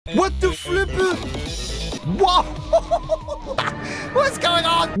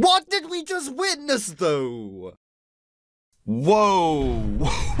What did we just witness, though? Whoa.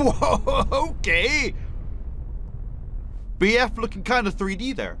 Whoa, okay. BF looking kind of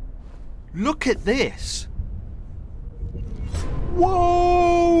 3D there. Look at this.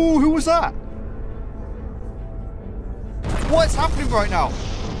 Whoa, who was that? What's happening right now?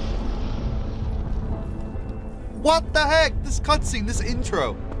 What the heck? This cutscene, this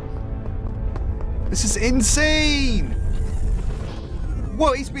intro. This is insane.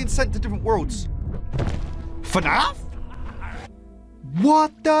 Whoa, he's being sent to different worlds. FNF?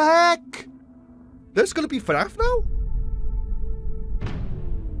 What the heck? There's gonna be FNF now?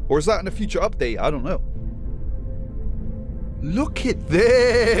 Or is that in a future update? I don't know. Look at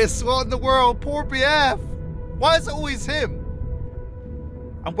this! What in the world? Poor BF! Why is it always him?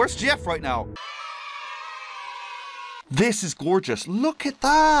 And where's Jeff right now? This is gorgeous. Look at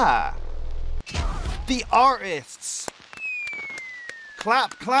that! The artists!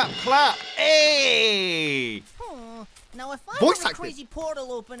 Clap, clap, clap! Hey! Now if I Voice had a crazy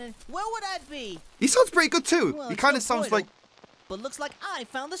portal opening, where would I be? He sounds pretty good too. Well, he kind of sounds like... But looks like I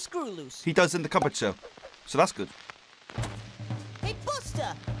found the screw loose. He does in the Cuphead show. So that's good. Hey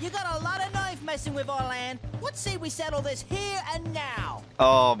Buster, you got a lot of knife messing with our land. What say we settle this here and now?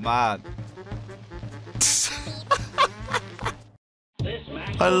 Oh man.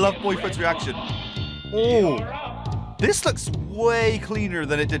 I love Boyfriend's reaction. Oh, this looks way cleaner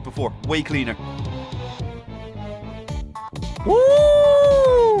than it did before. Way cleaner.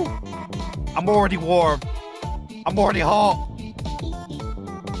 Woo! I'm already warm. I'm already hot.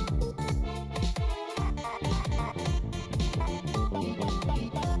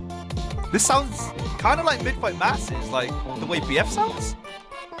 This sounds kind of like Mid-Fight Masses, like the way BF sounds.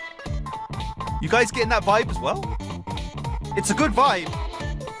 You guys getting that vibe as well? It's a good vibe.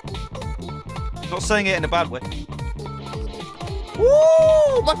 Not saying it in a bad way.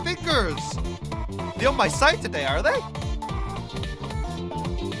 Woo! My fingers! They're on my side today, are they?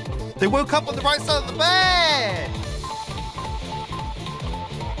 They woke up on the right side of the bed!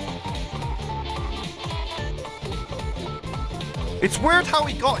 It's weird how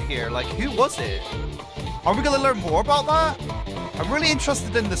he got here. Like, who was it? Are we going to learn more about that? I'm really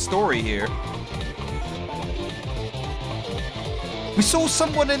interested in the story here. We saw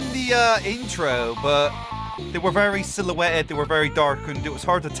someone in the intro, but they were very silhouetted, they were very dark, and it was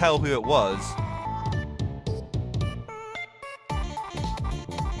hard to tell who it was.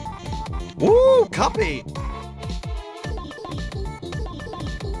 Woo! Cuphead!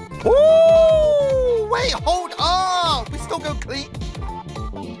 Woo! Wait, hold up! We still go clean.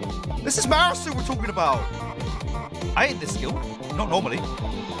 This is Mairusu we're talking about. I ain't this skilled. Not normally.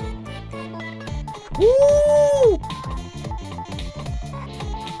 Woo!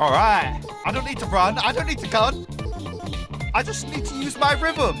 Alright. I don't need to run. I don't need to gun. I just need to use my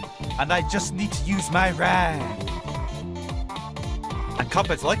rhythm. And I just need to use my rhyme. And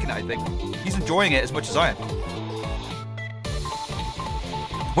Cuphead's liking it, I think. He's enjoying it as much as I am.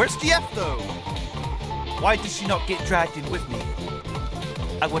 Where's DF though? Why does she not get dragged in with me?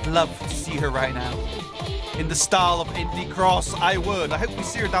 I would love to see her right now. In the style of Indie Cross, I would. I hope we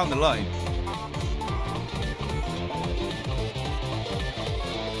see her down the line.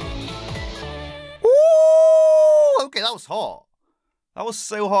 Ooh, okay, that was hot. That was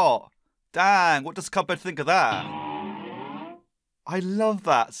so hot. Dang, what does Cuphead think of that? I love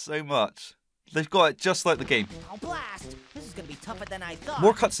that so much. They've got it just like the game. Oh, blast! This is gonna be tougher than I thought.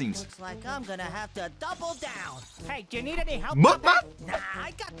 More cutscenes. Looks like I'm gonna have to double down. Hey, do you need any help? Man? Nah,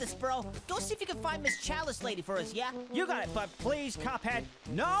 I got this, bro. Go see if you can find Miss Chalice Lady for us, yeah? You got it, but please, Cuphead,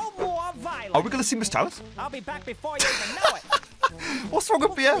 no more violence. Are we gonna see Miss Chalice? I'll be back before you even know it. What's wrong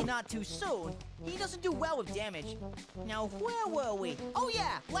with Hopefully BF? not too soon. He doesn't do well with damage. Now, where were we? Oh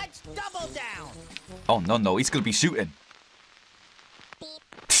yeah, let's double down. Oh no, he's gonna be shooting.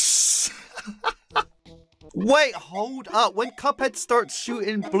 Wait, hold up. When Cuphead starts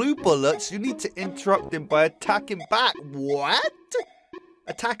shooting blue bullets, you need to interrupt him by attacking back. What?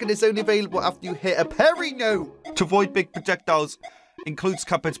 Attacking is only available after you hit a parry note. To avoid big projectiles includes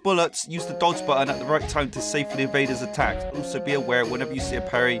Cuphead's bullets. Use the dodge button at the right time to safely evade his attacks. Also be aware whenever you see a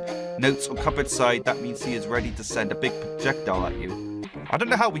parry notes on Cuphead's side, that means he is ready to send a big projectile at you. I don't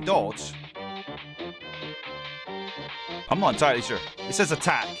know how we dodge. I'm not entirely sure. It says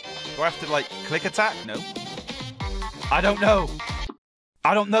attack. Do I have to, like, click attack? No. I don't know.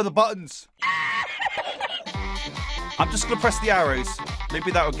 I don't know the buttons. I'm just going to press the arrows.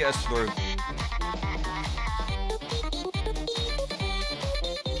 Maybe that will get us through.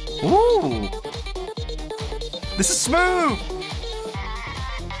 Ooh. This is smooth.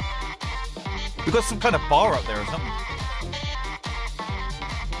 We've got some kind of bar up there or something.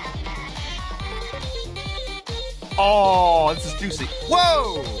 Oh, this is juicy.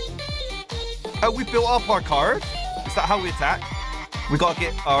 Whoa! Oh, we built up our card. Is that how we attack? We gotta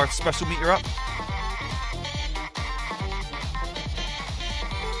get our special meter up.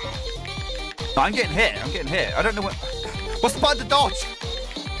 No, I'm getting hit. I'm getting hit. I don't know what. What's the button to dodge?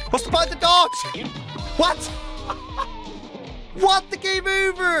 What's the button to dodge? What? What? The game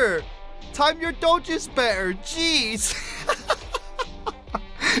over? Time your dodges better. Jeez.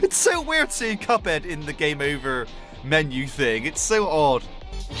 It's so weird seeing Cuphead in the game over menu thing. It's so odd.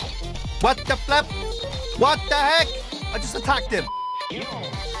 What the flip? What the heck? I just attacked him.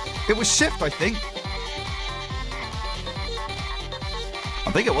 It was shift, I think.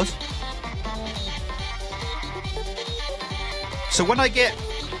 I think it was. So when I get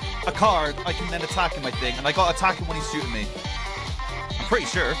a card, I can then attack him, I think. And I got to attack him when he's shooting me. I'm pretty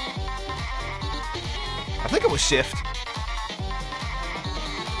sure. I think it was shift.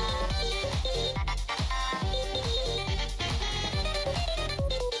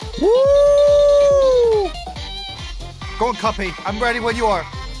 Woo! Go on, Cuppy. I'm ready when you are.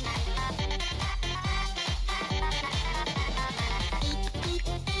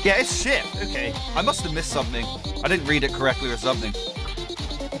 Yeah, it's shift. Okay. I must have missed something. I didn't read it correctly or something.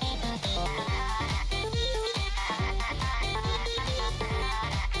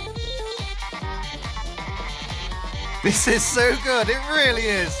 This is so good. It really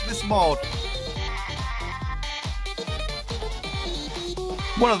is. This mod.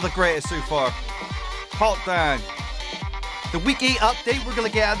 One of the greatest so far. Hot dang. The week 8 update we're gonna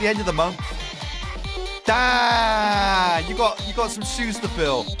get at the end of the month. Dang! You got some shoes to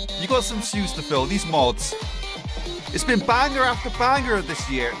fill. You got some shoes to fill. These mods. It's been banger after banger this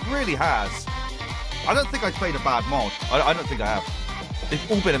year. It really has. I don't think I played a bad mod. I don't think I have.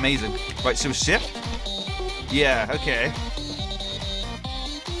 They've all been amazing. Right, so shift. Yeah, okay.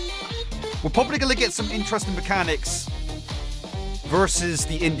 We're probably gonna get some interesting mechanics versus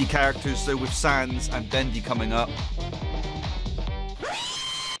the indie characters, so with Sans and Bendy coming up.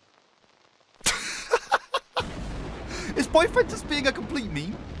 Is boyfriend just being a complete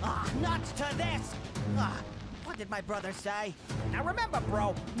meme? Ah, nuts to this! Ah, what did my brother say? Now remember,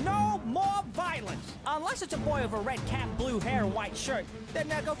 bro, no more violence. Unless it's a boy with a red cap, blue hair, white shirt. Then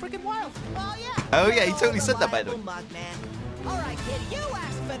go freaking wild. Oh yeah. Oh yeah, he totally said that, by the way. Mug, man. All right, kid, you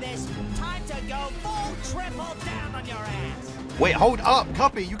asked for this. Time to go full triple down on your ass. Wait, hold up,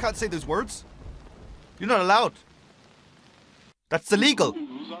 Cuppy. You can't say those words. You're not allowed. That's illegal.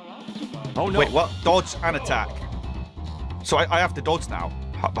 Oh no. Wait, what? Dodge and attack. So I have to dodge now.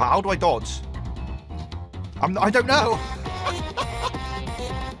 How do I dodge? I don't know.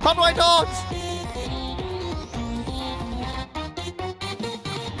 How do I dodge?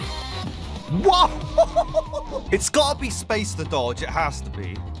 Whoa! It's gotta be space to dodge. It has to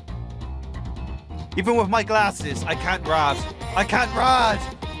be. Even with my glasses, I can't rad. I can't rad.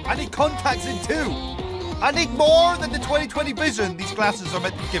 I need contacts in too. I need more than the 20/20 vision these glasses are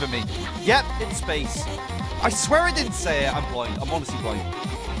meant to be giving me. Yep, it's space. I swear I didn't say it. I'm blind. I'm honestly blind.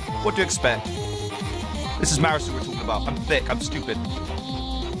 What do you expect? This is Mairusu we're talking about. I'm thick. I'm stupid.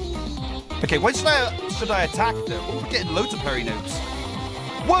 Okay, when should I attack though? Oh, we're getting loads of parry notes.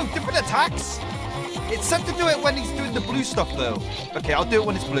 Whoa, different attacks? It's set to do it when he's doing the blue stuff though. Okay, I'll do it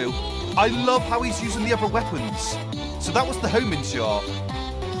when it's blue. I love how he's using the other weapons. So that was the homing shot.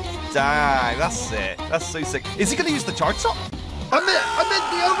 Dang, that's it. That's so sick. Is he going to use the charge shot? I meant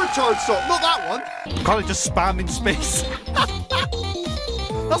the overcharge shot, not that one. Can't I just spam in space?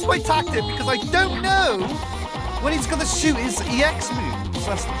 That's my tactic, because I don't know when he's going to shoot his EX moves.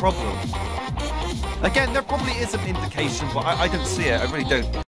 That's the problem. Again, there probably is an indication, but I don't see it. I really don't.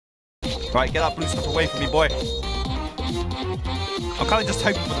 Right, get that blue stuff away from me, boy. I'm kind of just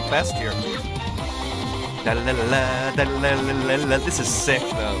hoping for the best here. This is sick,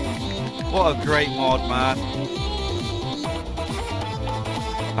 though. What a great mod, man.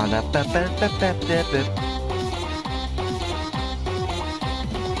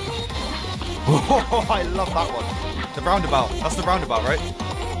 Oh, I love that one. The roundabout. That's the roundabout, right?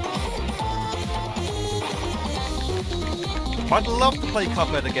 I'd love to play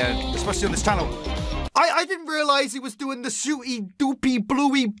Cuphead again, especially on this channel. I didn't realize he was doing the shooty, doopy,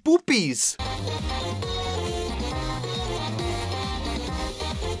 bluey boopies.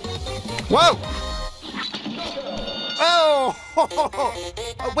 Whoa! Oh!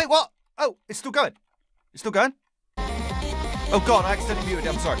 Oh! Wait, what? Oh, it's still going. It's still going? Oh god, I accidentally muted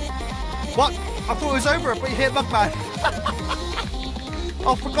it. I'm sorry. What? I thought it was over, but you hit Mugman.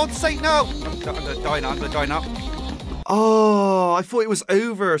 Oh, for God's sake, no! I'm gonna die now. I'm gonna die now. Oh, I thought it was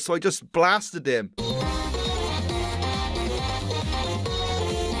over, so I just blasted him.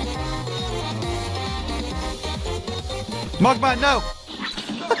 Mugman, no!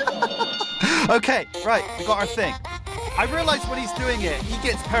 Okay, right, we got our thing. I realise when he's doing it, he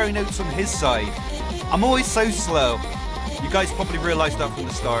gets parry notes on his side. I'm always so slow. You guys probably realised that from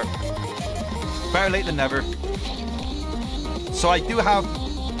the start. Better late than never. So I do have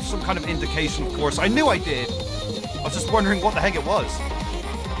some kind of indication, of course. I knew I did. I was just wondering what the heck it was.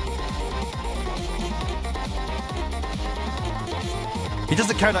 He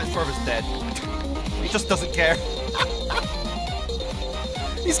doesn't care that his brother's dead. He just doesn't care.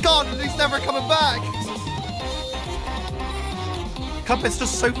 He's gone and he's never coming back. Cuphead's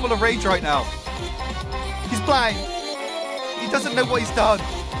just so full of rage right now. He's blind. He doesn't know what he's done.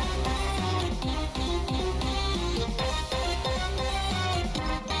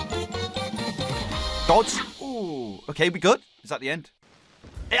 Dodge. Ooh. Okay, we good? Is that the end?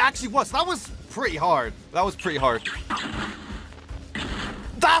 It actually was. That was pretty hard. That was pretty hard.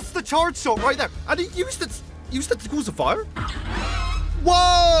 That's the charge shot right there. And he used it to cause a fire.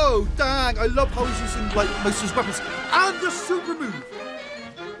 Whoa! Dang, I love how he's using like most of his weapons. And the super move.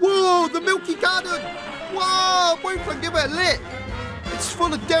 Whoa, the Milky Cannon. Whoa, boyfriend, give it a lit. It's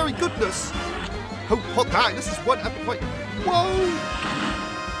full of dairy goodness. Oh, hot dang, this is one epic fight. Whoa!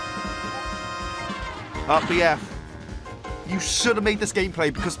 BF, you should have made this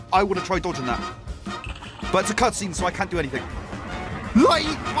gameplay because I would have tried dodging that. But it's a cutscene, so I can't do anything. Like,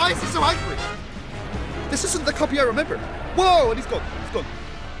 why is he so angry? This isn't the copy I remember. Whoa, and he's gone. He's gone.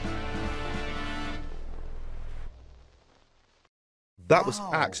 That was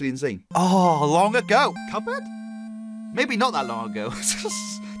actually insane. Oh, long ago. Cuphead? Maybe not that long ago.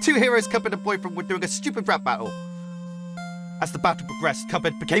 Two heroes, Cuphead and boyfriend, were doing a stupid rap battle. As the battle progressed,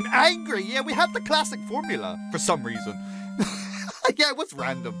 Cuphead became angry. Yeah, we had the classic formula for some reason. Yeah, it was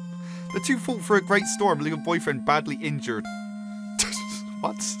random. The two fought for a great storm, leaving boyfriend badly injured.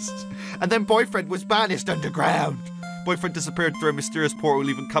 What? And then boyfriend was banished underground. Boyfriend disappeared through a mysterious portal,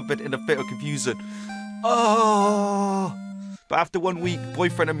 leaving Cuphead in a fit of confusion. Oh! But after 1 week,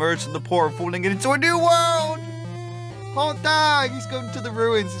 boyfriend emerged from the portal, falling into a new world! Oh, dang! He's going to the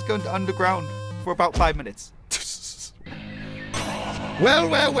ruins. He's going to underground for about 5 minutes. Well,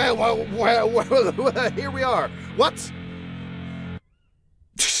 here we are. What?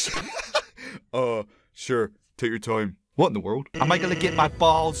 Sure. Take your time. What in the world? Am I going to get my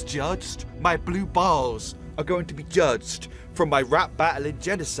balls judged? My blue balls are going to be judged from my rap battle and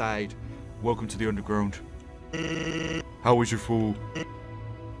genocide. Welcome to the underground. How was your fall?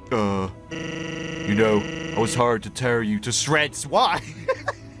 You know, I was hard to tear you to shreds. Why?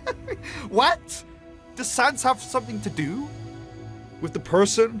 What? Does Sans have something to do with the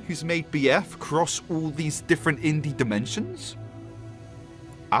person who's made BF cross all these different indie dimensions?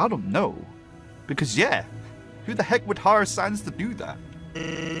 I don't know. Because yeah, who the heck would hire Sans to do that?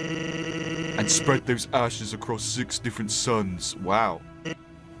 And spread those ashes across 6 different suns. Wow.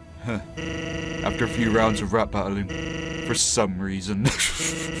 Huh. After a few rounds of rap battling, for some reason.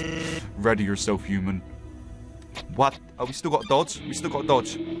 Ready yourself, human. What? Oh, we still got dodge? We still got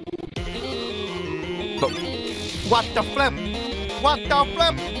dodge. But what the flip? What the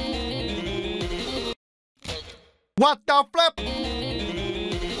flip? What the flip?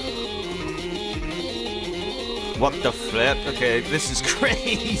 What the flip? Okay, this is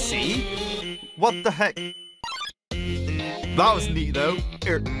crazy. What the heck? That was neat though.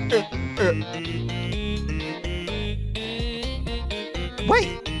 Wait,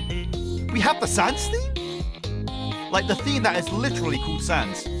 we have the Sans theme? Like the theme that is literally called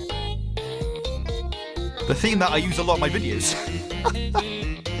Sans. The theme that I use a lot in my videos.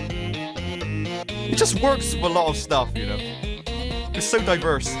 It just works with a lot of stuff, you know. It's so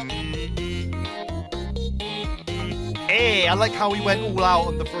diverse. Hey, I like how he went all out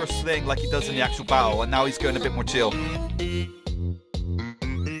on the first thing like he does in the actual battle, and now he's going a bit more chill.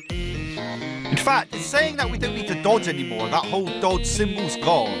 In fact, it's saying that we don't need to dodge anymore. That whole dodge symbol's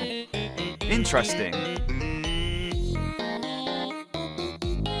gone. Interesting.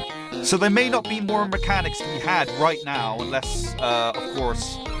 So there may not be more mechanics to be had right now, unless, of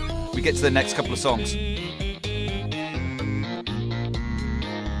course, we get to the next couple of songs.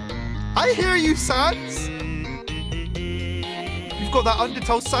 I hear you, Sans! You've got that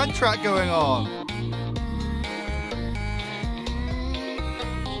Undertale soundtrack going on.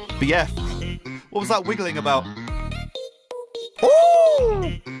 BF. What was that wiggling about?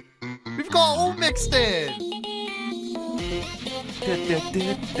 Ooh! We've got all mixed in! I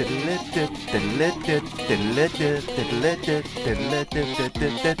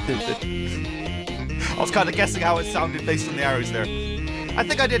was kind of guessing how it sounded based on the arrows there. I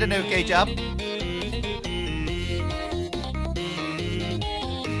think I did an okay job.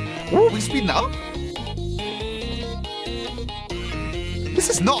 Ooh, we speeding up? This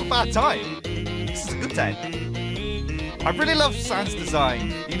is not a bad time. This is a good time. I really love Sans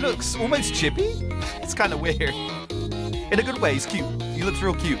design. He looks almost chippy. It's kind of weird. In a good way, he's cute. He looks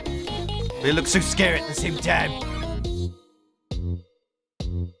real cute. But he looks so scary at the same time.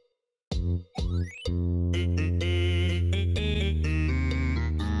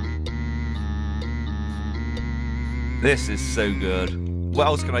 This is so good. What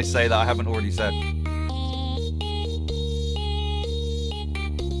else can I say that I haven't already said?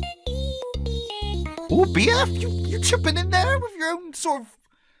 Oh, BF, you chipping in there with your own sort of,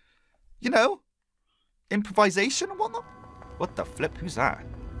 you know, improvisation and whatnot? What the flip? Who's that?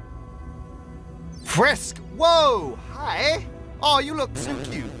 Frisk! Whoa! Hi! Oh, you look so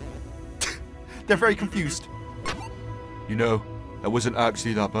cute. They're very confused. You know, that wasn't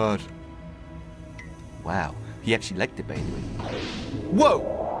actually that bad. Wow, he actually liked it, by the way.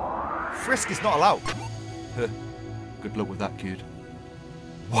 Whoa! Frisk is not allowed. Good luck with that, kid.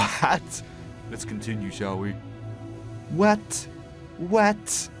 What? Let's continue, shall we? What?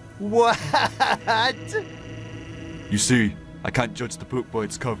 What? You see, I can't judge the book by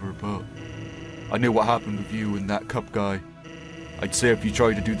its cover, but I know what happened with you and that cup guy. I'd say if you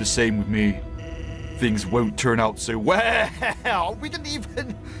try to do the same with me, things won't turn out so well. Well, we didn't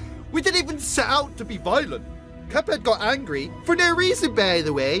even set out to be violent. Cuphead got angry for no reason, by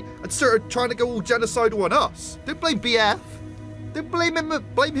the way, and started trying to go all genocidal on us. Don't blame BF. Don't blame him at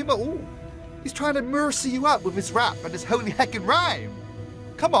all. He's trying to mercy you up with his rap and his holy heckin' rhyme.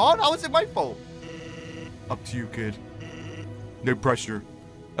 Come on, how is it my fault? Up to you, kid. No pressure.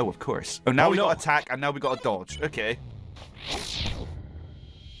 Oh, of course. Oh, now we got attack and now we got a dodge. Okay.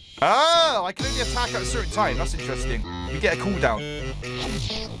 Oh, I can only attack at a certain time. That's interesting. We get a cooldown.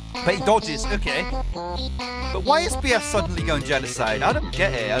 But he dodges. Okay. But why is BF suddenly going genocide? I don't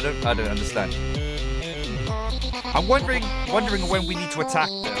get it. I don't understand. I'm wondering when we need to attack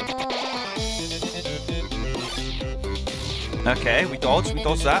though. Okay, we dodge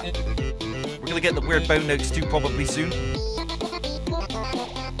that. We're gonna get the weird bone notes too probably soon.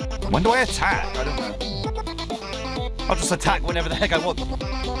 When do I attack? I don't know. I'll just attack whenever the heck I want.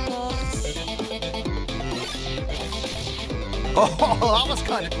 Oh, that was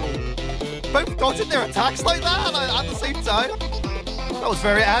kind of cool. Both dodging their attacks like that at the same time. That was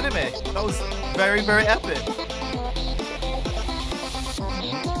very anime. That was very, very epic.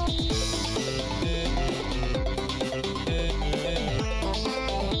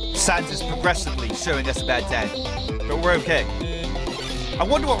 Sans is progressively showing us a bad time, but we're okay. I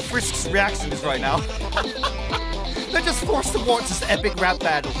wonder what Frisk's reaction is right now. They're just forced to watch this epic rap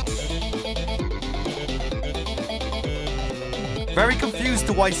battle. Very confused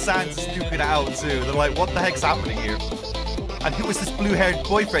to why Sans is duking it out too. They're like, what the heck's happening here? And who is this blue-haired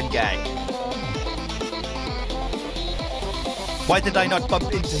boyfriend guy? Why did I not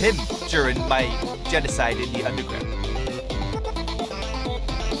bump into him during my genocide in the underground?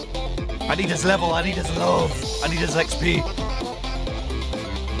 I need his level, I need his love, I need his XP.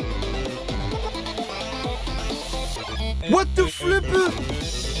 What the flipper?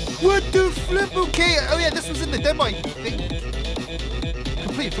 What the flip? Okay, oh yeah, this was in the demo, I think.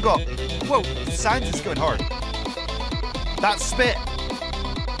 Completely forgot. Whoa, Sans is going hard. That spit.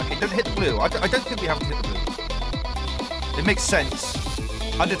 Okay, don't hit the blue. I don't think we have to hit the blue. It makes sense.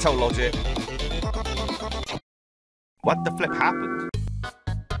 Undertale logic. What the flip happened?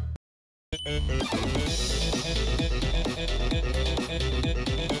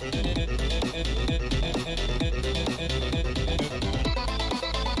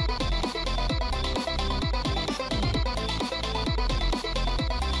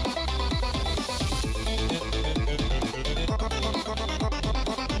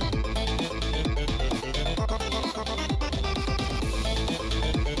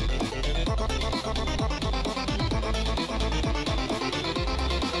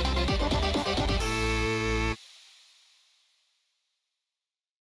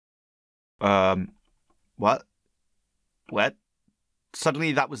 What? What?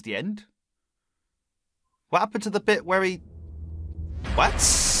 Suddenly that was the end? What happened to the bit where he... What?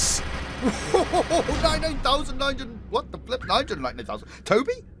 99,900... What the flip? 999,000.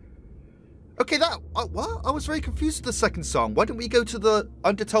 Toby? Okay, that... what? I was very confused with the second song. Why didn't we go to the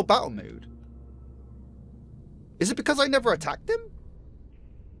Undertale battle mode? Is it because I never attacked him?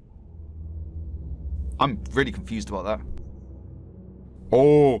 I'm really confused about that.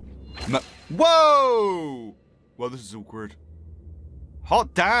 Oh! Whoa! Well, this is awkward.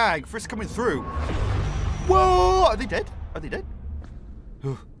 Hot dang! Frisk coming through. Whoa! Are they dead? Are they dead?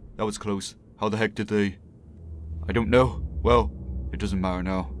 That was close. How the heck did they... I don't know. Well, it doesn't matter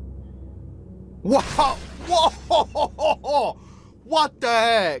now. Whoa! Whoa! What the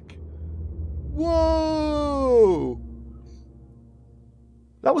heck? Whoa!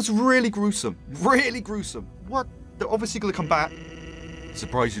 That was really gruesome. Really gruesome. What? They're obviously going to come back.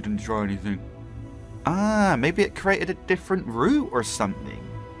 Surprised you didn't try anything. Ah, maybe it created a different route or something.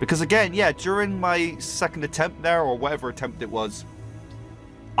 Because again, yeah, during my second attempt there, or whatever attempt it was,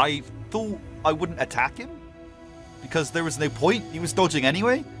 I thought I wouldn't attack him. Because there was no point. He was dodging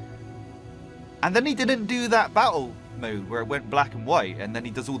anyway. And then he didn't do that battle mode where it went black and white, and then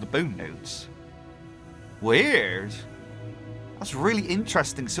he does all the bone notes. Weird. That's really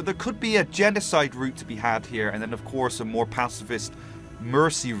interesting. So there could be a genocide route to be had here, and then of course a more pacifist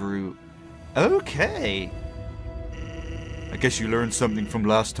mercy route. Okay. I guess you learned something from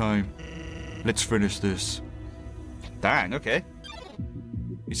last time. Let's finish this. Dang, okay.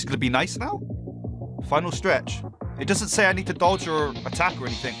 Is it gonna be nice now? Final stretch. It doesn't say I need to dodge or attack or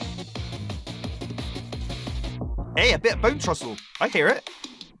anything. Hey, a bit of bone trussel. I hear it.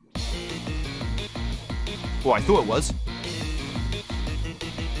 Oh, I thought it was.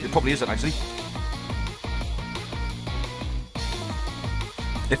 It probably isn't, actually.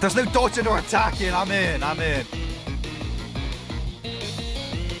 If there's no dodging or attacking, I'm in, I'm in.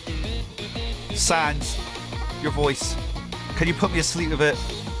 Sans, your voice. Can you put me asleep with it?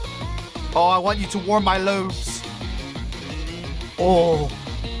 Oh, I want you to warm my lobes. Oh.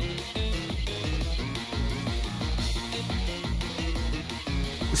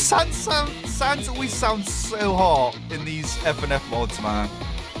 Sans always sounds so hot in these FNF mods, man.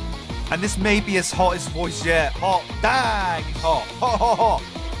 And this may be his hottest voice yet. Hot. Dang, he's hot. Hot, hot, hot.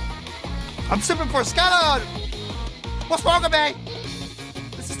 I'm sipping for a skeleton. What's wrong with me?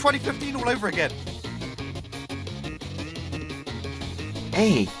 This is 2015 all over again.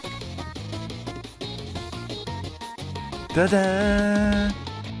 Hey. Da-da.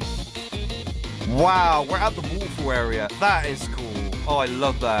 Wow, we're at the waterfall area. That is cool. Oh, I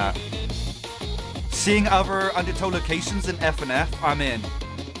love that. Seeing other Undertale locations in FNF, I'm in.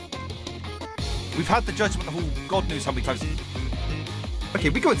 We've had the Judgment Hall God knows how many times. Okay,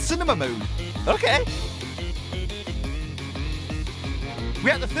 we go in cinema mode. Okay.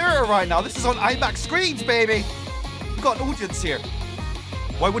 We're at the theater right now. This is on IMAX screens, baby. We've got an audience here.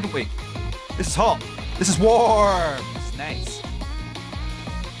 Why wouldn't we? This is hot. This is warm. This is nice.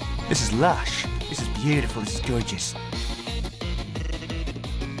 This is lush. This is beautiful. This is gorgeous.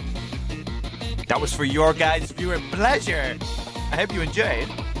 That was for your guys' viewing pleasure. I hope you enjoyed.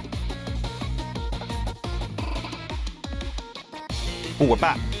 Oh, we're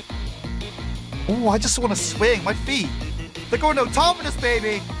back. Oh, I just want to swing my feet. They're going autonomous,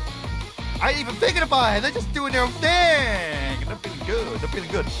 baby. I ain't even thinking about it. They're just doing their own thing. They're feeling good. They're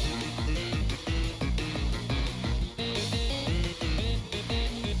feeling good.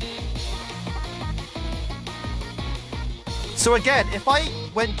 So again, if I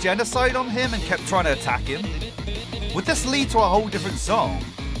went genocide on him and kept trying to attack him, would this lead to a whole different song?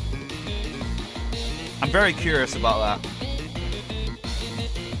 I'm very curious about that.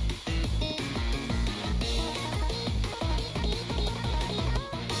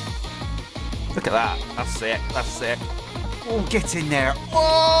 Look at that. That's sick. That's sick. Oh, get in there.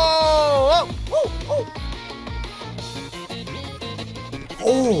 Oh! Oh! Oh! Oh!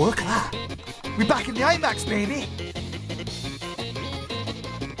 Oh, look at that. We're back in the IMAX, baby.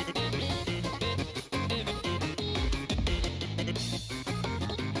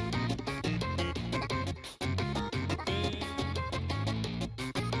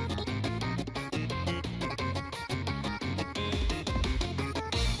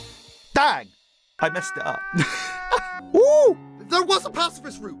 Dang! I messed it up. Ooh! There was a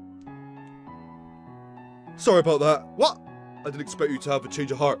pacifist route! Sorry about that. What? I didn't expect you to have a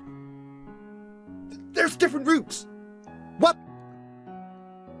change of heart. There's different routes! What?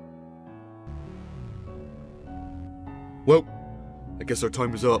 Well, I guess our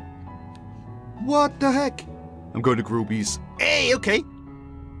time is up. What the heck? I'm going to Groby's. Hey, okay.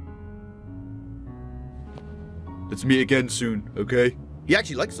 Let's meet again soon, okay? He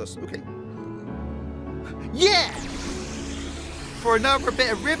actually likes us, okay. Yeah! For another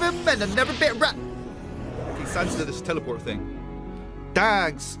bit of rhythm and another bit of rap. Okay, Sans did this teleport thing.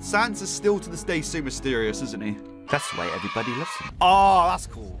 Dang, Sans is still to this day so mysterious, isn't he? That's why everybody loves him. Oh, that's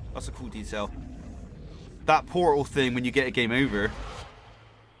cool. That's a cool detail. That portal thing when you get a game over.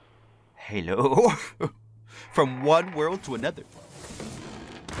 Hello. From one world to another.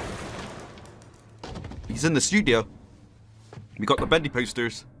 He's in the studio. We got the Bendy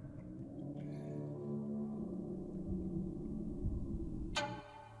posters.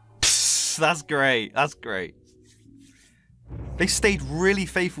 Psst, that's great. That's great. They stayed really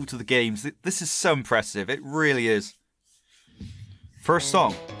faithful to the games. This is so impressive. It really is. First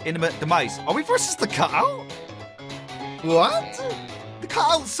song, Intimate Demise. Are we versus the cutout? What? The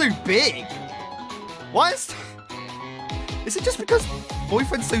cutout's so big. Why is it just because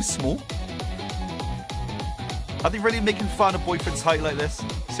Boyfriend's so small? Are they really making fun of Boyfriend's height like this?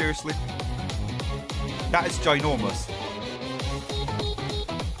 Seriously? That is ginormous.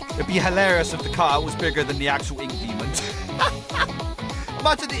 It'd be hilarious if the cutout was bigger than the actual Ink Demon.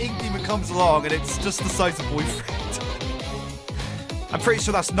 Imagine the Ink Demon comes along and it's just the size of Boyfriend. I'm pretty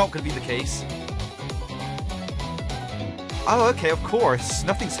sure that's not going to be the case. Oh, okay, of course.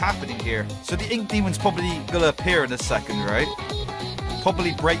 Nothing's happening here. So the Ink Demon's probably going to appear in a second, right?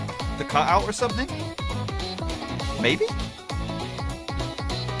 Probably break the cutout or something? Maybe?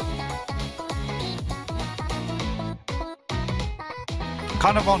 I'm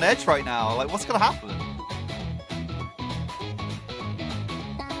kind of on edge right now. Like, what's going to happen?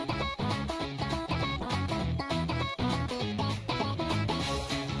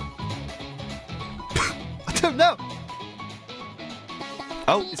 I don't know.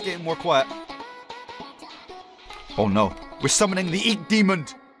 Oh, it's getting more quiet. Oh no, we're summoning the Ink Demon.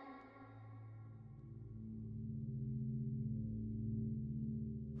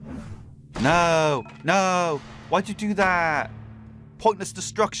 No, no, why'd you do that? Pointless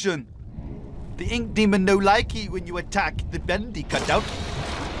destruction. The Ink Demon no likey when you attack the Bendy cutout.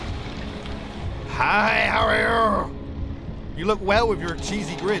 Hi, how are you? You look well with your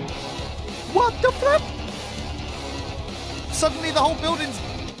cheesy grin. What the flip? Suddenly the whole building's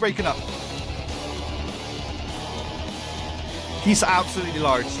breaking up. He's absolutely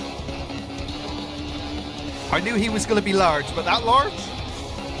large. I knew he was going to be large, but that large?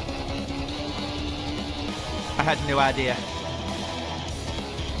 I had no idea.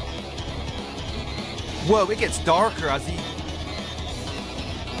 Whoa, it gets darker as he...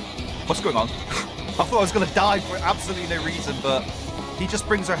 What's going on? I thought I was going to die for absolutely no reason, but he just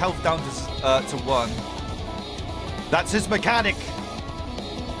brings our health down to 1. That's his mechanic.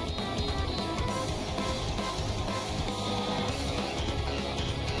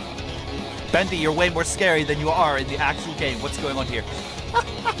 Bendy, you're way more scary than you are in the actual game. What's going on here?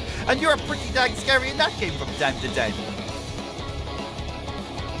 And you're pretty dang scary in that game from time to time.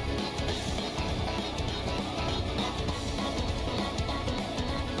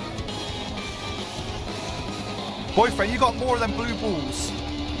 Boyfriend, you got more than blue balls.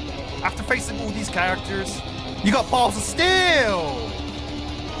 After facing all these characters, you got balls of steel!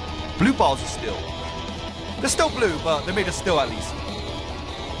 Blue balls of steel. They're still blue, but they're made of steel at least.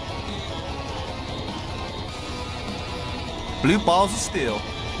 Blue balls of steel.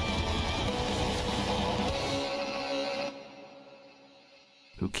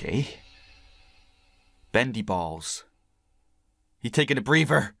 Okay. Bendy balls. He taking a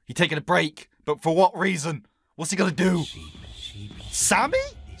breather. He taking a break. But for what reason? What's he gonna do? Sammy?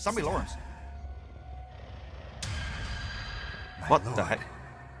 Sammy Lawrence. What the heck?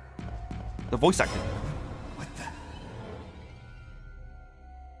 The voice acting. What the?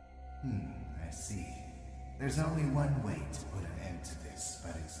 I see. There's only one way to put an end to this,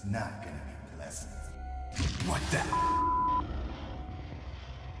 but it's not gonna be pleasant. What the?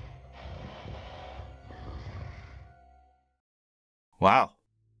 Wow.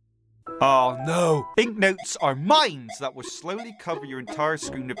 Oh no! Ink notes are mines that will slowly cover your entire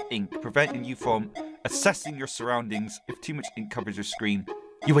screen with ink, preventing you from assessing your surroundings. If too much ink covers your screen,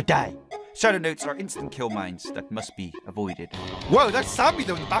 you would die. Shadow notes are instant kill mines that must be avoided. Whoa, that's Sammy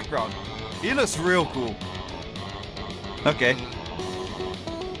though in the background. He looks real cool. Okay.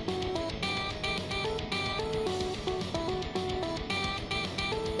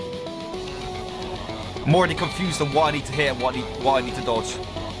 I'm already confused on what I need to hit and what I need to dodge.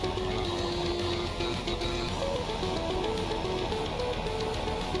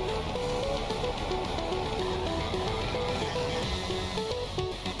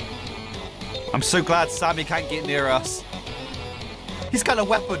 I'm so glad Sammy can't get near us. He's got a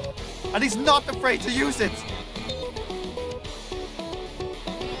weapon, and he's not afraid to use it.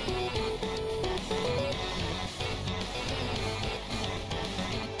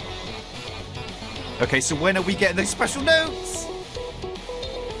 Okay, so when are we getting those special notes?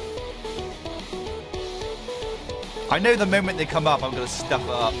 I know the moment they come up, I'm gonna stuff it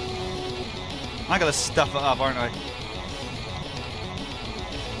up. I'm gonna stuff it up, aren't I?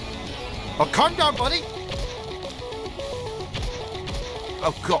 Oh, calm down, buddy!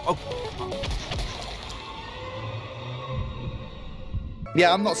 Oh, God. Oh.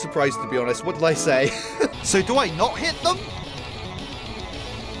 Yeah, I'm not surprised, to be honest. What did I say? So do I not hit them?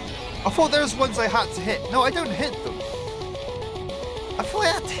 I thought there was ones I had to hit. No, I don't hit them. I thought I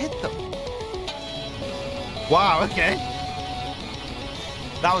had to hit them. Wow, okay.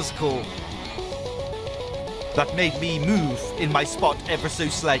 That was cool. That made me move in my spot ever so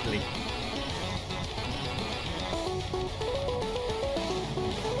slightly.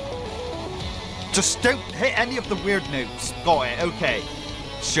 Just don't hit any of the weird notes. Got it, okay.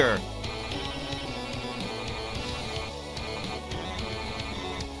 Sure.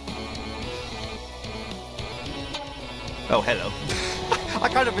 Oh, hello. I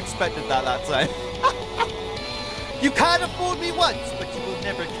kind of expected that time. You kind of fooled me once, but you will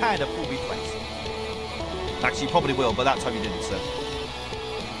never kind of fool me twice. Actually, you probably will, but that time you didn't, so.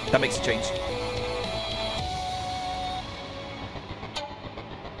 That makes a change.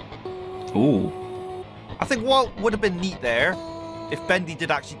 Ooh. I think what would have been neat there, if Bendy did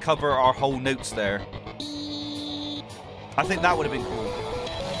actually cover our whole notes there. I think that would have been cool.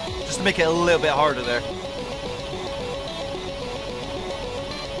 Just to make it a little bit harder there.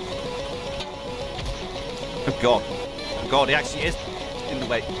 Oh god. Oh god, he actually is in the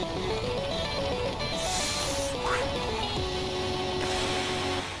way.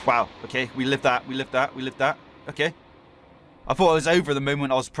 Wow, okay, we lived that, we lived that, we lived that. Okay. I thought it was over the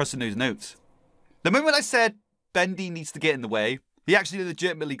moment I was pressing those notes. The moment I said Bendy needs to get in the way, he actually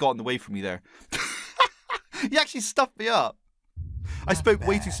legitimately got in the way from me there. He actually stuffed me up. I spoke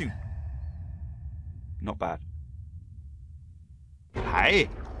way too soon. Not bad. Hey.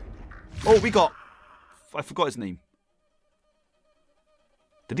 Oh, we got... I forgot his name.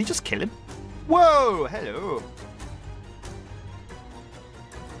 Did he just kill him? Whoa, hello.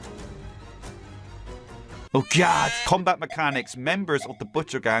 Oh god! Combat mechanics. Members of the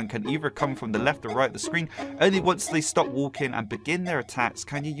Butcher Gang can either come from the left or right of the screen. Only once they stop walking and begin their attacks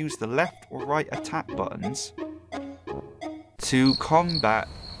can you use the left or right attack buttons to combat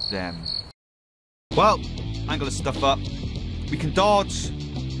them. Well, I'm gonna stuff up. We can dodge.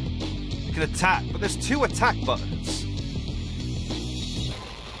 We can attack, but there's 2 attack buttons.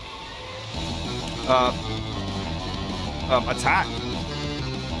 Attack.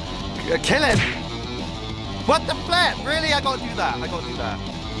 Kill him! What the flip? Really? I gotta do that. I gotta do that.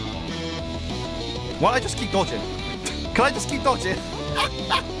 Why don't I just keep dodging? Can I just keep dodging?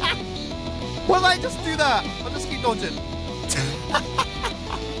 Why don't I just do that? I'll just keep dodging.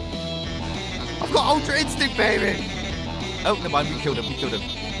 I've got Ultra Instinct, baby! Oh, never mind. We killed him. We killed him.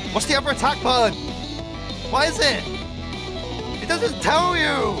 What's the other attack button? What is it? It doesn't tell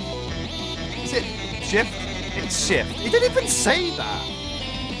you. Is it shift? It's shift. It didn't even say that.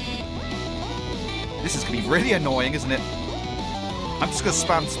 This is going to be really annoying, isn't it? I'm just going to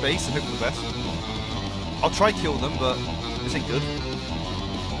spam space and hope for the best. I'll try kill them, but this ain't good.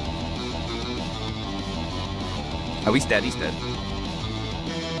 Oh, he's dead, he's dead.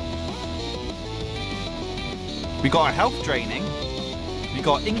 We got our health draining. We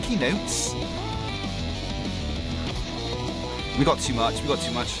got inky notes. We got too much, we got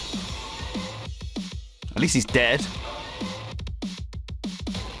too much. At least he's dead.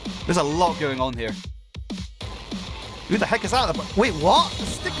 There's a lot going on here. Who the heck is that? Wait, what? The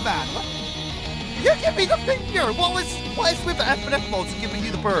stick man? What? You give me the finger! What is with the FNF mods giving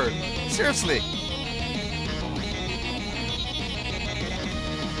you the bird? Seriously.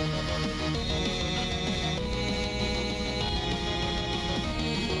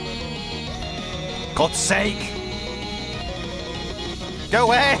 God's sake! Go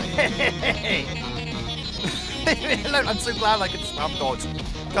away! Leave me alone. I'm so glad I can spam dodge.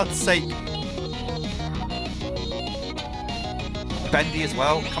 God's sake. Bendy as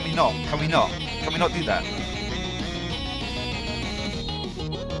well? Can we not? Can we not? Can we not do that?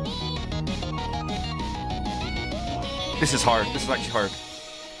 This is hard. This is actually hard.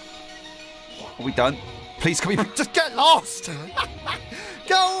 Are we done? Please, can we just get lost?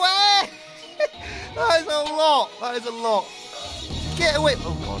 Go away! That is a lot. That is a lot. Get away.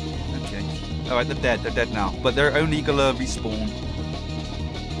 Oh, God. Okay. Alright, they're dead. They're dead now. But they're only gonna respawn.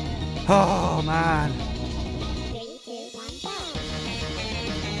 Oh, man.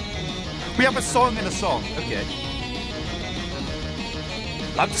 We have a song in a song. Okay.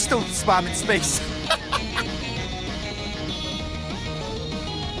 I'm just still spamming space.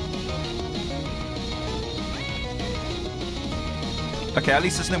 Okay, at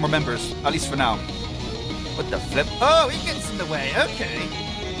least there's no more members. At least for now. What the flip? Oh, he gets in the way. Okay.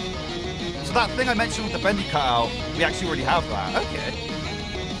 So that thing I mentioned with the bendy cutout, we actually already have that. Okay.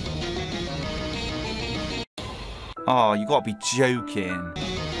 Oh, you gotta be joking.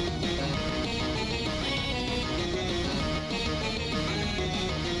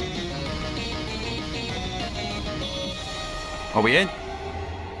 Are we in?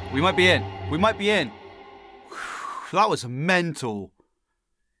 We might be in. We might be in. Whew, that was mental.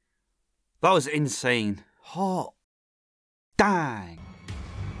 That was insane. Oh, dang.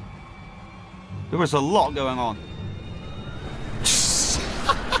 There was a lot going on.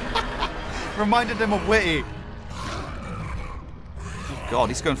 Reminded him of Witty. Oh God,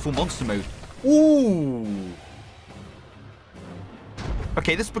 he's going full monster mode. Ooh.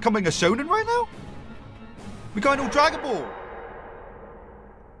 Okay, this is becoming a shonen right now? We're going all Dragon Ball.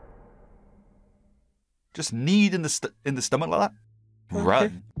 Just need in the stomach like that. Okay.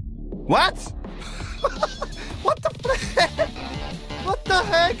 Run. What? What the heck? What the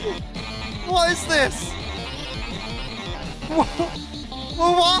heck? What is this?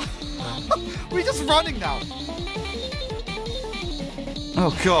 What? We're just running now.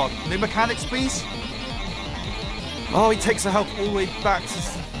 Oh God, new mechanics, please. Oh, he takes the health all the way back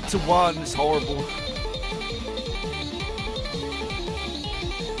to 1. It's horrible.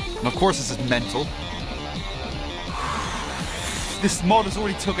 And of course, this is mental. This mod has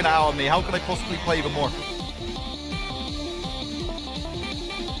already taken it out of me. How can I possibly play even more?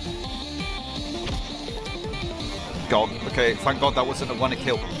 God. Okay, thank God that wasn't a one-hit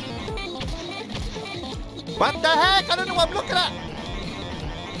kill. What the heck? I don't know what I'm looking at.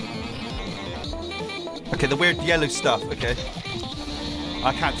 Okay, the weird yellow stuff. Okay.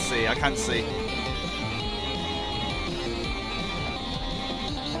 I can't see. I can't see.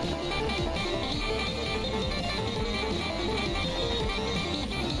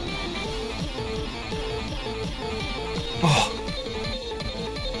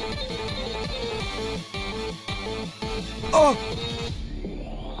 Oh!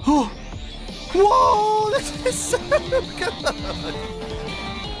 Oh! Whoa! This is so good!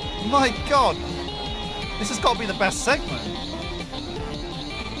 My God! This has got to be the best segment.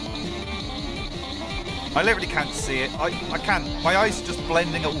 I literally can't see it. I can't. My eyes are just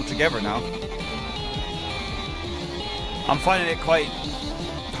blending it all together now. I'm finding it quite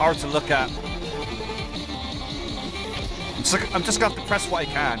hard to look at. I'm just going to have to press what I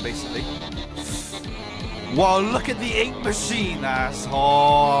can, basically. Whoa, look at the ink machine, that's...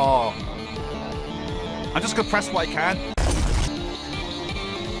 Oh. I'm just going to press what I can.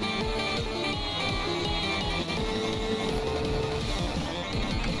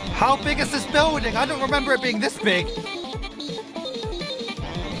 How big is this building? I don't remember it being this big.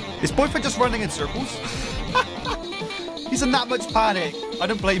 Is boyfriend just running in circles? He's in that much panic. I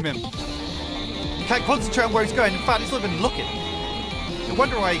don't blame him. He can't concentrate on where he's going. In fact, he's not even looking. I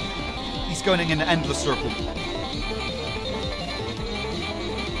wonder why he's going in an endless circle.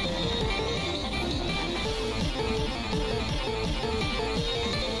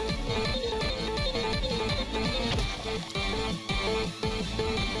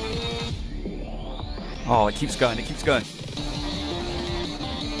 Oh, it keeps going, it keeps going.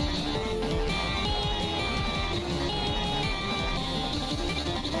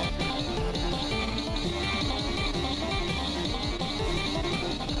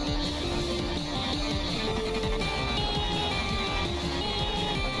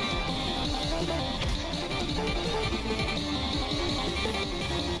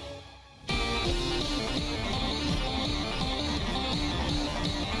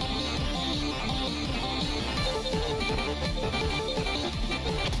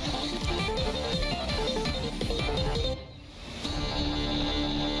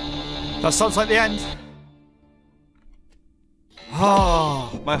 That sounds like the end.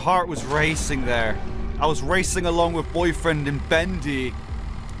 Oh, my heart was racing there. I was racing along with boyfriend and Bendy.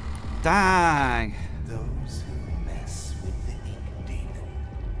 Dang. Those who mess with the Ink Demon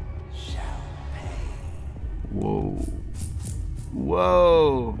shall pay. Whoa.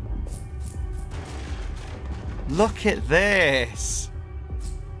 Whoa. Look at this.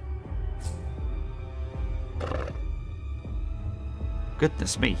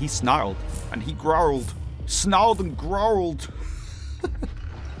 Goodness me, he snarled and he growled. Snarled and growled.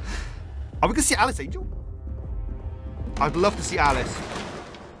 Are we gonna see Alice Angel? I'd love to see Alice.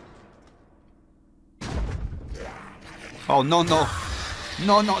 Oh, no, no.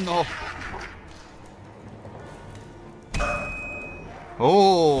 No, no, no.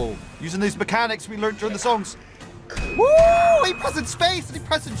 Oh, using these mechanics we learned during the songs. Woo! He pressing space and he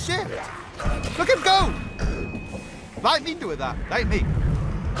pressing shift. Look him go! That ain't me doing that. That ain't me.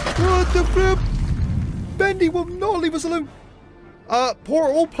 What the flip? Bendy will not leave us alone.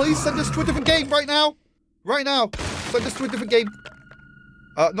 Portal, please send us to a different game right now. Right now. Send us to a different game.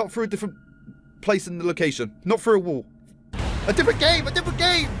 Not through a different place in the location. Not through a wall. A different game! A different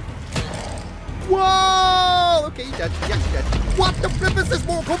game! Whoa! Okay, he's dead. He's actually dead. What the flip is this,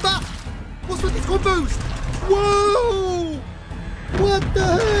 Mortal Kombat? What's with these combos? Whoa! What the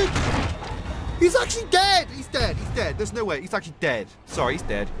heck? He's actually dead! He's dead. He's dead. There's no way. He's actually dead. Sorry, he's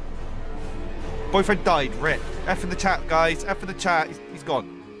dead. Boyfriend died. Rip. F in the chat, guys. F in the chat. He's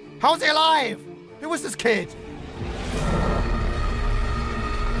gone. How is he alive? Who was this kid?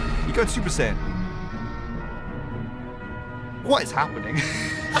 You got Super Saiyan. What is happening?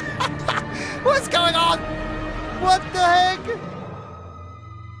 What's going on? What the heck?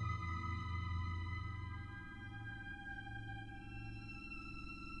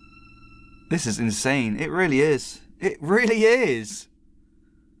 This is insane. It really is. It really is.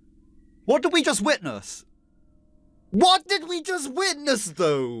 What did we just witness? What did we just witness,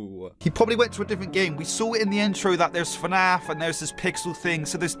 though? He probably went to a different game. We saw it in the intro that there's FNF and there's this pixel thing,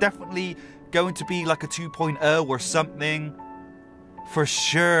 so there's definitely going to be like a 2.0 or something. For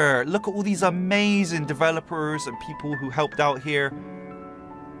sure. Look at all these amazing developers and people who helped out here.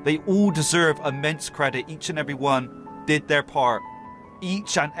 They all deserve immense credit. Each and every one did their part.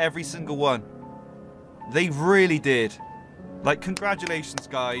 Each and every single one. They really did. Like, congratulations,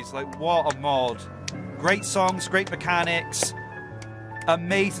 guys. Like, what a mod. Great songs, great mechanics.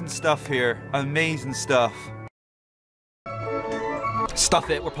 Amazing stuff here. Amazing stuff.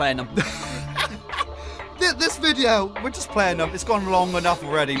 Stuff it, we're playing them. This video, we're just playing them. It's gone long enough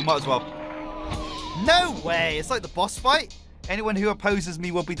already. Might as well. No way. It's like the boss fight. Anyone who opposes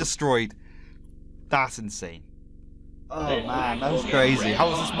me will be destroyed. That's insane. Oh man, that was crazy.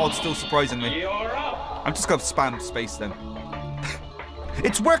 How is this mod still surprising me? I'm just gonna spam space then.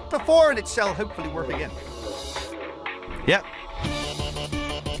 It's worked before and it shall hopefully work again. Yep.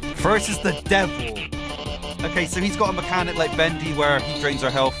 First is the devil. Okay, so he's got a mechanic like Bendy where he drains our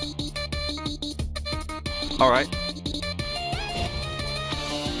health. Alright.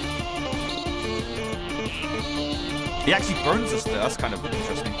 He actually burns us though, that's kind of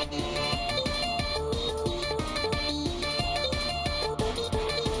interesting.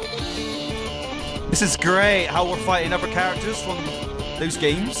 This is great, how we're fighting other characters from those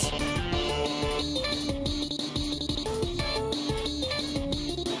games.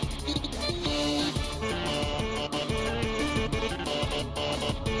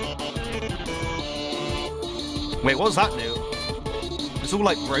 Wait, what was that new? It's all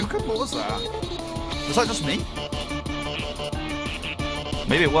like broken? What was that? Was that just me?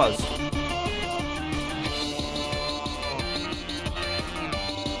 Maybe it was.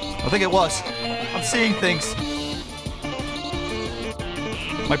 I think it was. I'm seeing things.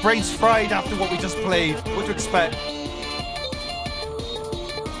 My brain's fried after what we just played. What do you expect?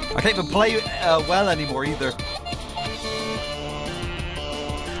 I can't even play well anymore either.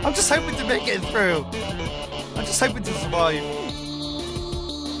 I'm just hoping to make it through. I'm just hoping to survive.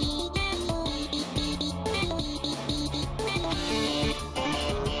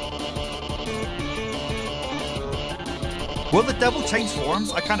 Will the devil change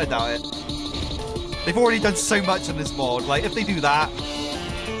forms? I kind of doubt it. They've already done so much in this mod. Like, if they do that...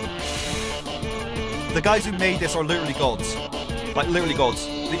 The guys who made this are literally gods. Like, literally gods.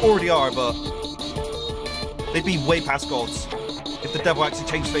 They already are, but... They'd be way past gods. If the devil actually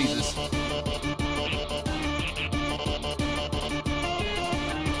changed phases.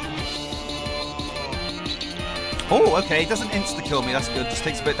 Oh, okay. It doesn't insta-kill me. That's good. Just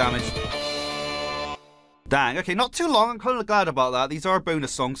takes a bit of damage. Dang. Okay, not too long. I'm kind of glad about that. These are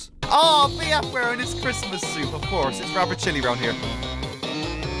bonus songs. Oh, BF wearing his Christmas suit. Of course. It's rather chilly around here.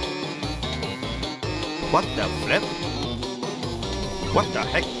 What the flip? What the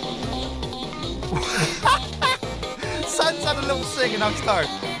heck? Son's had a little sing and I'm tired.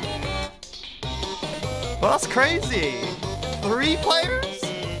 Well, that's crazy. 3 players?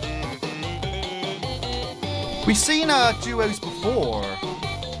 We've seen duos before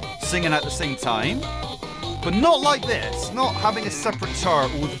singing at the same time, but not like this. Not having a separate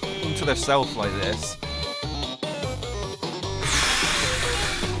chart all to themselves like this.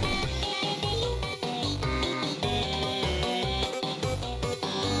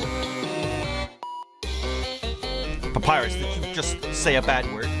 Papyrus, did you just say a bad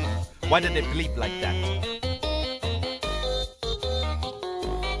word? Why did it bleep like that?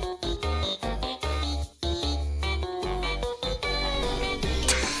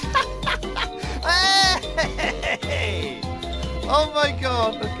 Hey! Oh my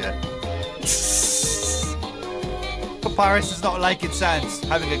god, okay. Papyrus is not liking Sans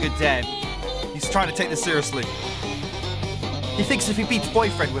having a good time. He's trying to take this seriously. He thinks if he beats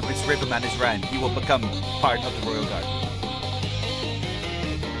Boyfriend with his rhythm and his rhyme, he will become part of the Royal Guard.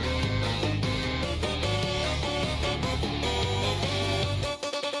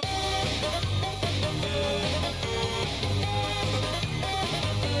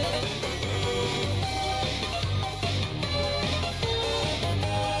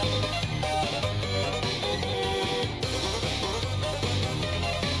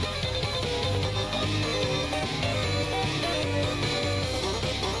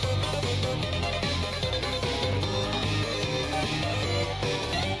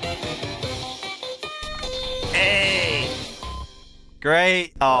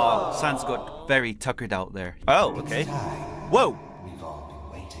 Great. Oh, Sans got very tuckered out there. Oh, okay. Whoa. We've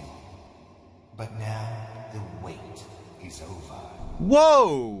all been waiting. But now the wait is over.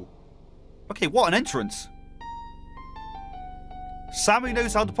 Whoa. Okay, what an entrance. Sammy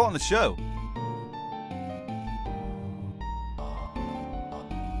knows how to put on the show.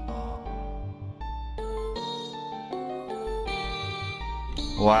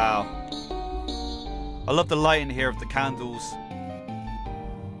 Wow. I love the lighting here of the candles.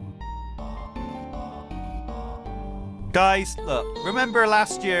 Guys, look, remember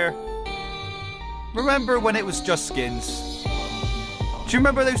last year? Remember when it was just skins? Do you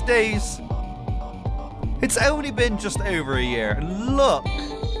remember those days? It's only been just over a year, and look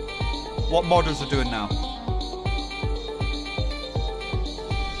what modders are doing now.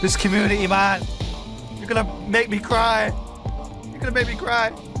 This community, man, you're gonna make me cry. You're gonna make me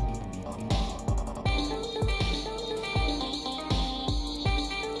cry.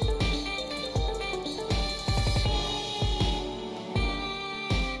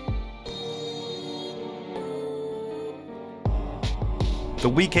 The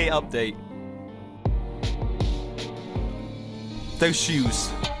Week 8 update. Those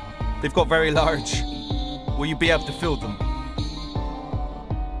shoes, they've got very large. Will you be able to fill them?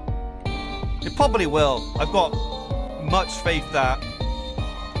 It probably will. I've got much faith that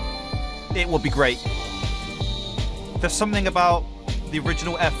it will be great. There's something about the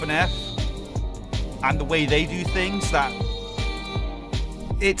original FNF and the way they do things that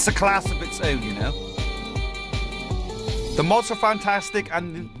it's a class of its own, you know? The mods are fantastic,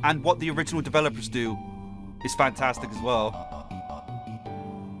 and what the original developers do is fantastic as well.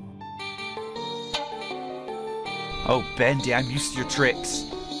 Oh, Bendy, I'm used to your tricks.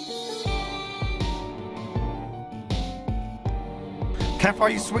 Careful how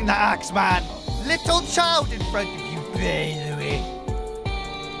you swing that axe, man. Little child in front of you, baby.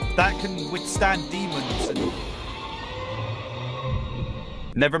 That can withstand demons and...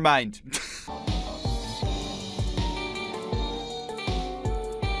 Never mind.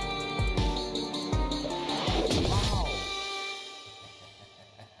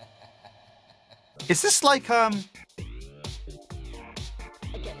 Is this like, oh,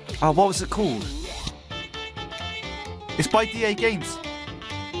 what was it called? It's by DA Games.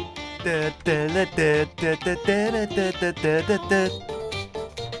 It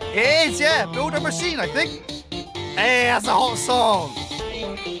is, yeah. Build a Machine, I think. Hey, that's a hot song.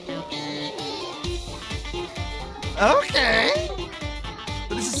 Okay.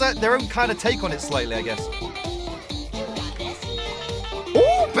 But this is their own kind of take on it slightly, I guess.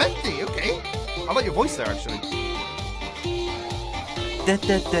 Oh, Bendy, okay. I like your voice there, actually. Da,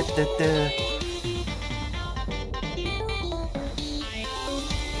 da, da, da, da.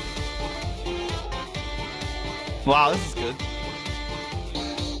 Wow, this is good.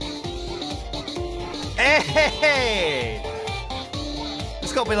 Hey!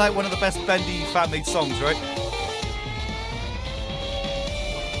 This got to be like one of the best Bendy fan-made songs, right?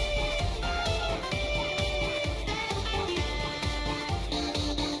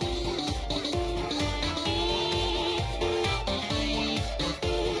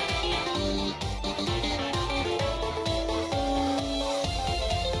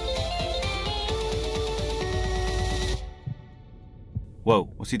 Whoa,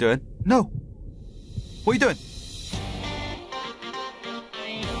 what's he doing? No! What are you doing?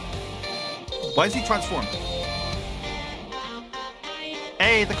 Why is he transformed?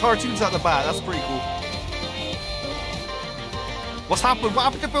 Hey, the cartoon's at the back, that's pretty cool. What's happened? What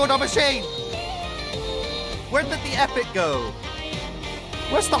happened to Build a Machine? Where did the epic go?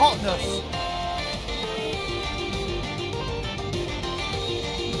 Where's the hotness?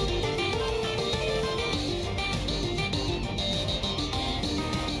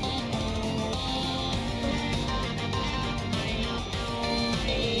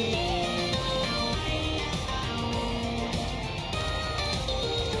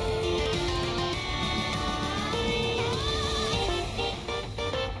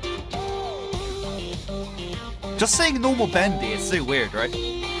 Just saying normal Bendy, it's so weird, right?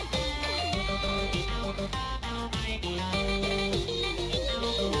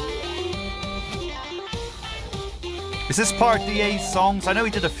 Is this part of DA's songs? I know he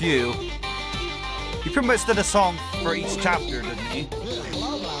did a few. He pretty much did a song for each chapter, didn't he?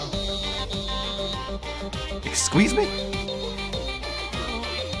 Excuse me?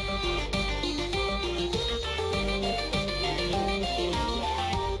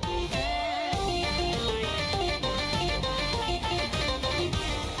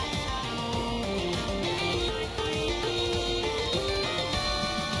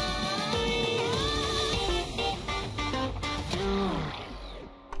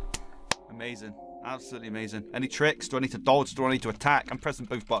 Absolutely amazing. Any tricks? Do I need to dodge? Do I need to attack? I'm pressing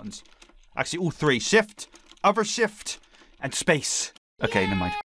both buttons. Actually, all three. Shift, other shift, and space. Okay, never mind.